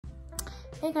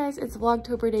Hey guys, it's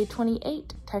Vlogtober day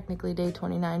 28, technically day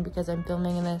 29 because I'm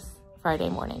filming this Friday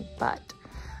morning, but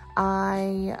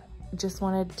I just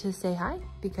wanted to say hi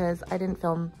because I didn't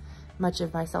film much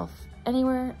of myself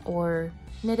anywhere or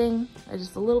knitting,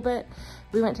 just a little bit.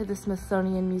 We went to the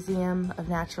Smithsonian Museum of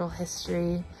Natural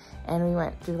History and we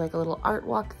went through like a little art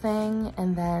walk thing,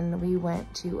 and then we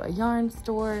went to a yarn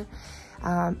store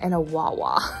and a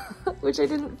Wawa, which I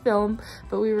didn't film,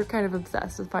 but we were kind of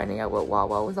obsessed with finding out what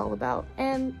Wawa was all about,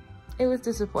 and it was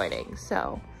disappointing.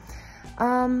 So,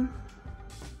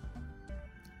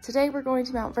 today we're going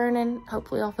to Mount Vernon.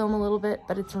 Hopefully I'll film a little bit,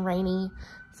 but it's rainy,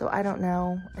 so I don't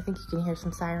know. I think you can hear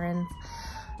some sirens.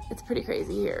 It's pretty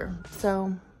crazy here.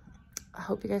 So I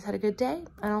hope you guys had a good day,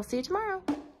 and I'll see you tomorrow.